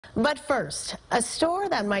But first, a store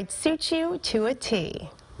that might suit you to a T.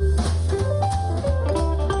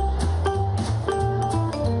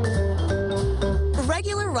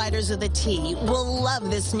 Regular riders of the T will love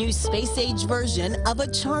this new space-age version of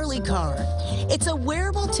a Charlie card. It's a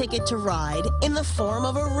wearable ticket to ride in the form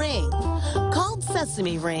of a ring. Called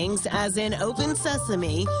Sesame Rings, as in open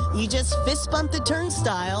sesame, you just fist bump the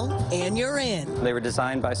turnstile and you're in. They were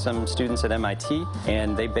designed by some students at MIT,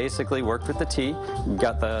 and they basically worked with the T,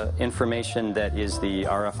 got the information that is the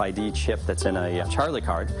RFID chip that's in a Charlie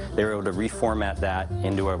card. They were able to reformat that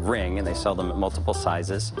into a ring, and they sell them at multiple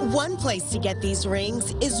sizes. One place to get these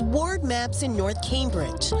rings is Ward Maps in North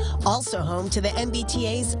Cambridge, also home to the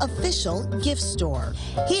MBTA's official gift store.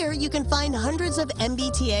 Here you can find hundreds of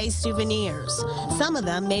MBTA souvenirs, some of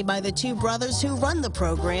them made by the two brothers who run the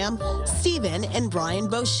program, Steven and Brian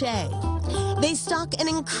Beaucher. They stock an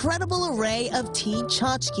incredible array of tea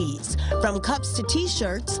tchotchkes, from cups to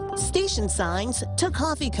T-shirts, station signs to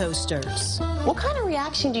coffee coasters. What kind of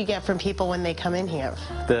reaction do you get from people when they come in here?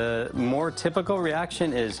 The more typical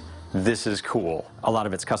reaction is, "This is cool." A lot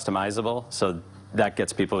of it's customizable, so that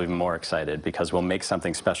gets people even more excited because we'll make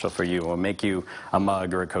something special for you. We'll make you a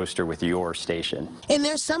mug or a coaster with your station. In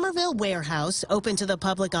their Somerville warehouse, open to the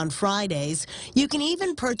public on Fridays, you can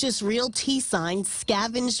even purchase real tea signs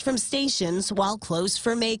scavenged from stations while closed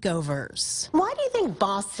for makeovers. Why do you think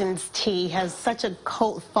Boston's tea has such a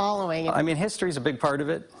cult following? I mean, history's a big part of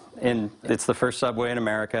it. And it's the first subway in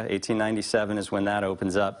America. 1897 is when that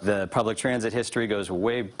opens up. The public transit history goes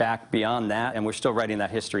way back beyond that, and we're still writing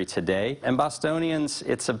that history today. And Bostonians,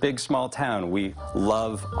 it's a big, small town. We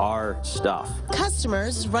love our stuff.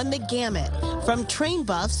 Customers run the gamut, from train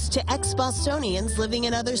buffs to ex-Bostonians living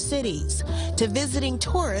in other cities, to visiting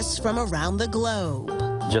tourists from around the globe.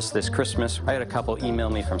 Just this Christmas, I had a couple email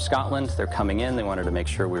me from Scotland. They're coming in. They wanted to make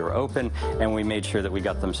sure we were open, and we made sure that we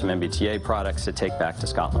got them some MBTA products to take back to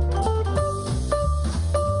Scotland.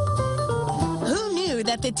 Who knew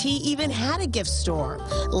that the T even had a gift store,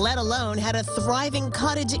 let alone had a thriving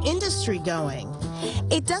cottage industry going?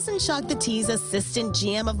 It doesn't shock the T's assistant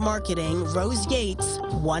GM of marketing, Rose Yates,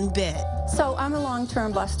 one bit. So I'm a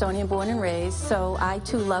long-term Bostonian, born and raised, so I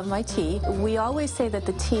too love my tea. We always say that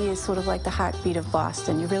the tea is sort of like the heartbeat of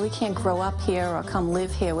Boston. You really can't grow up here or come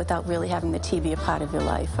live here without really having the tea be a part of your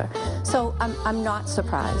life. So I'm not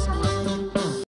surprised.